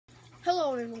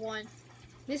Hello everyone,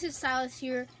 this is Silas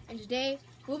here, and today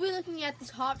we'll be looking at the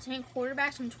top 10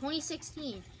 quarterbacks from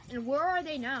 2016, and where are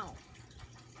they now?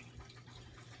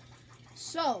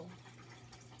 So,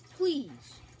 please,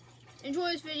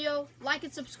 enjoy this video, like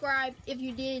and subscribe if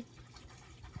you did,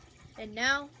 and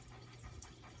now,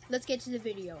 let's get to the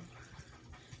video.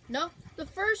 The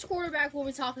first quarterback we'll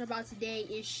be talking about today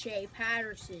is Shea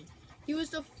Patterson. He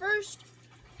was the first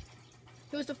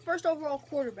overall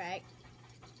quarterback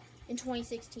in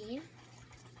 2016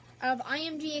 out of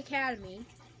IMG Academy.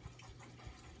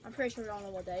 I'm pretty sure we all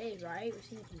know what that is, right? We've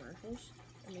seen the commercials.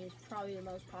 I mean, it's probably the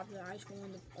most popular high school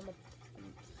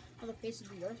on the face of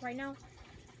the earth right now.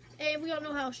 And we all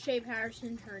know how Shea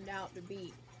Patterson turned out to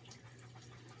be.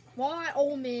 While at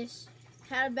Ole Miss,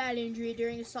 had a bad injury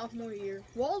during his sophomore year,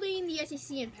 while leading the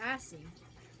SEC in passing,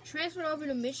 transferred over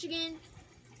to Michigan,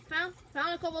 found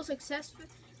a couple of success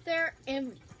there,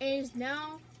 and is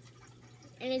now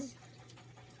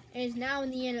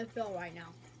in the NFL right now.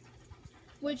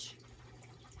 Which,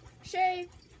 Shea,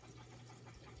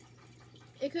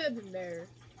 it could have been better.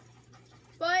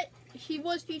 But he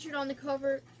was featured on the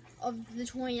cover of the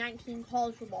 2019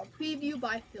 College Football Preview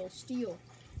by Phil Steele.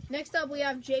 Next up, we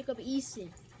have Jacob Eason.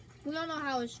 We all know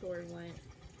how his story went.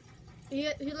 He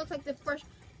looked like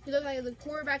the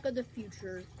quarterback of the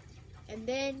future, and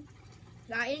then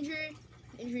got injured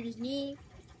his knee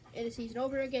in the season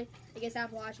over again against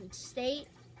Appalachian State.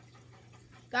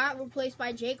 Got replaced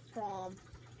by Jake Fromm.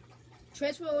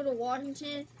 Transferred over to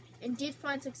Washington and did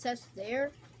find success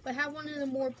there, but had one of the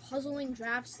more puzzling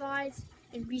draft slides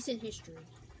in recent history.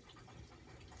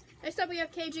 Next up, we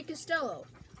have KJ Costello,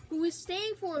 who is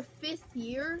staying for a fifth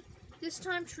year, this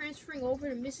time transferring over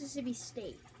to Mississippi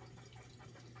State.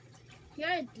 He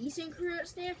had a decent career at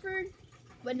Stanford,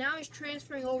 but now he's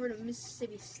transferring over to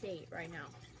Mississippi State right now.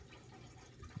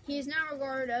 He is now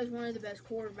regarded as one of the best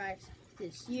quarterbacks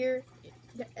this year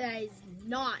that is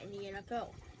not in the NFL.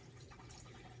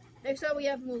 Next up, we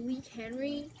have Malik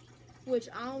Henry, which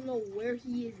I don't know where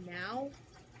he is now.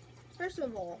 First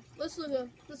of all, let's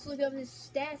look up his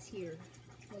stats here.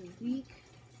 Malik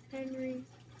Henry.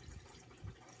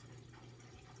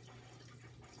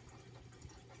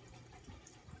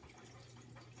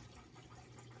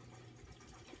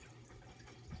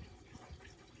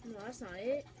 No, that's not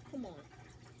it. Come on.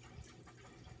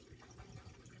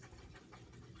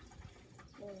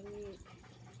 Malik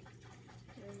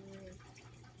Henry.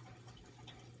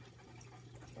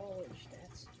 College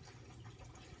stats.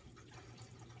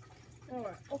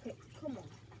 Alright, okay, come on.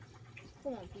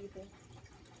 Come on, people.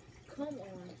 Come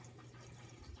on.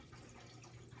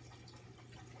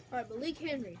 Alright, Malik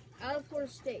Henry, out of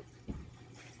Florida State.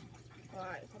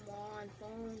 Alright, come on,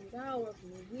 phone. You gotta work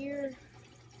with me here.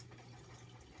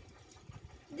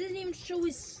 It doesn't even show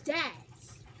his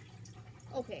stats.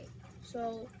 Okay,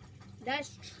 so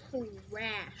that's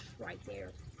trash right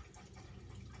there.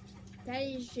 That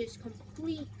is just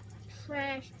complete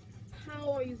trash.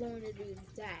 How are you going to do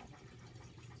that?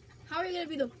 How are you going to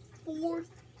be the fourth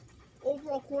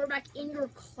overall quarterback in your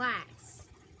class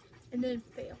and then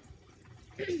fail?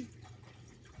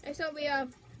 Next up, we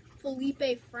have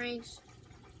Felipe Franks,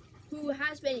 who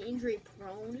has been injury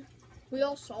prone. We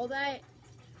all saw that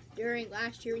during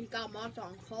last year. He got mocked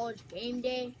on College Game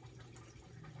Day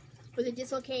with a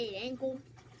dislocated ankle.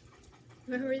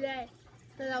 Remember that?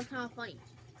 That was kind of funny.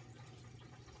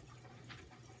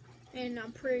 And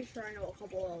I'm pretty sure I know a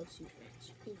couple of LSU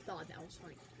fans who thought that was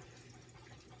funny.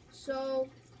 So,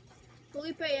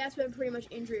 Felipe has been pretty much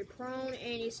injury prone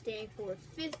and is staying for a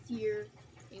fifth year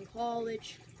in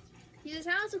college. He's a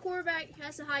talented quarterback,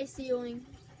 has a high ceiling,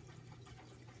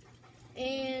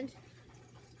 and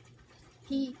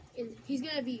he's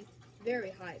going to be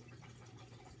very hyped.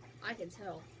 I can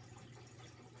tell.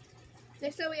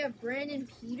 Next up, we have Brandon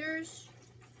Peters,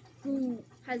 who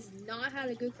has not had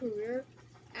a good career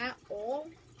at all.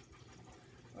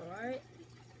 Alright.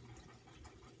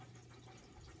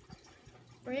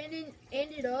 Brandon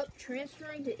ended up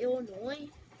transferring to Illinois,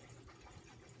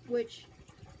 which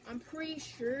I'm pretty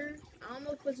sure, I don't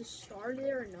know if it was a starter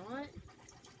there or not,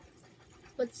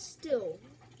 but still,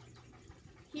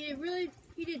 he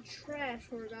did trash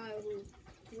for a guy who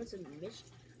went to Michigan,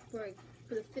 for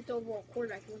the fifth overall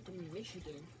quarterback who went to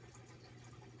Michigan.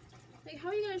 Like, how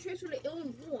are you going to transfer to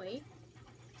Illinois?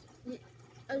 You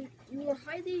were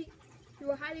highly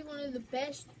one of the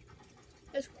best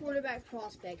quarterback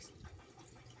prospects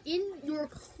in your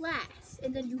class,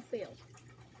 and then you failed.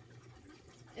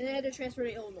 And then had to transfer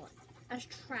to Illinois. That's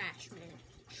trash, man.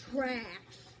 Trash.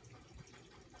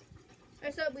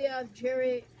 Next up, we have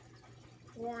Jared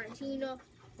Guarantano,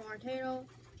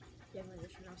 definitely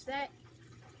mispronounced that,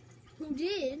 who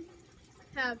did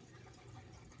have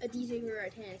a decent career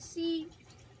at Tennessee.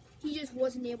 He just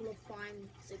wasn't able to find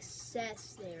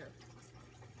success there.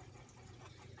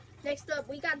 Next up,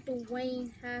 we got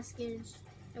Dwayne Haskins,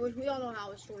 which we all know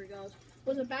how his story goes.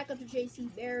 Was a backup to J.C.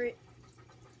 Barrett,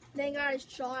 then got his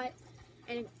shot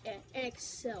and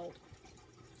excelled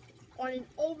on an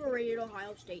overrated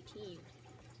Ohio State team.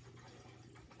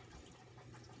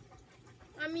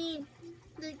 I mean,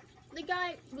 the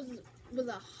guy was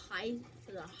a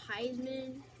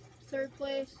Heisman third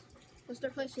place. Was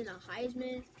third place in a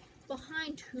Heisman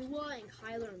behind Tua and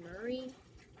Kyler Murray.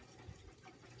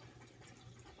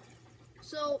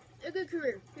 So a good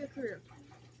career.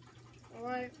 All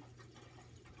right.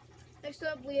 Next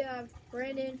up, we have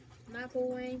Brandon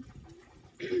McElwain,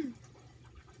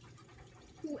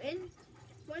 who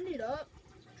ended up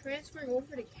transferring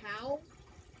over to Cal,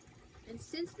 and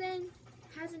since then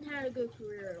hasn't had a good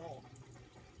career at all.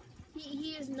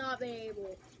 He has not been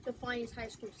able to find his high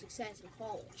school success in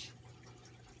college.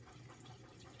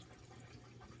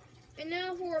 And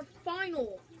now for our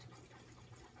final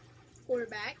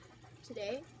quarterback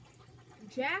today,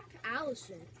 Jack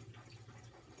Allison,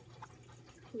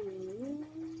 who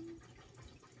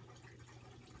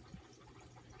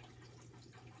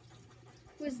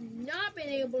has not been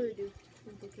able to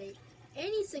duplicate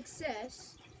any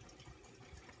success.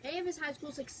 Any of his high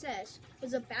school success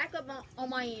was a backup on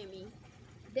Miami,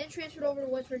 then transferred over to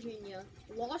West Virginia,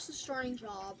 lost the starting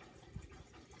job,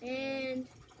 and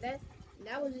that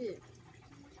was it.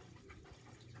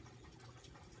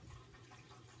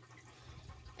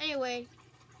 Anyway,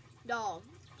 dog,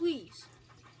 please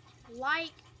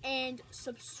like and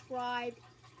subscribe,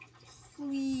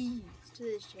 please, to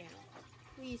this channel.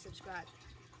 Please subscribe.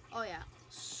 Oh yeah,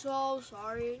 so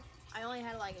sorry. I only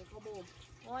had like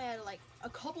a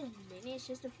couple minutes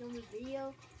just to film this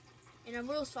video, and I'm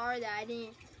real sorry that I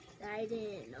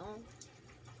didn't know.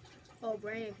 Oh,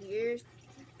 Brandon Pierce.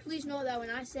 Please know that when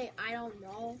I say I don't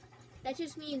know, that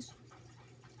just means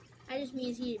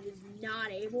he was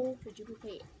not able to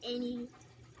duplicate any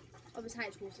of his high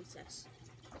school success.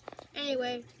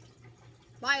 Anyway,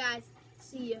 bye guys.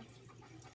 See ya.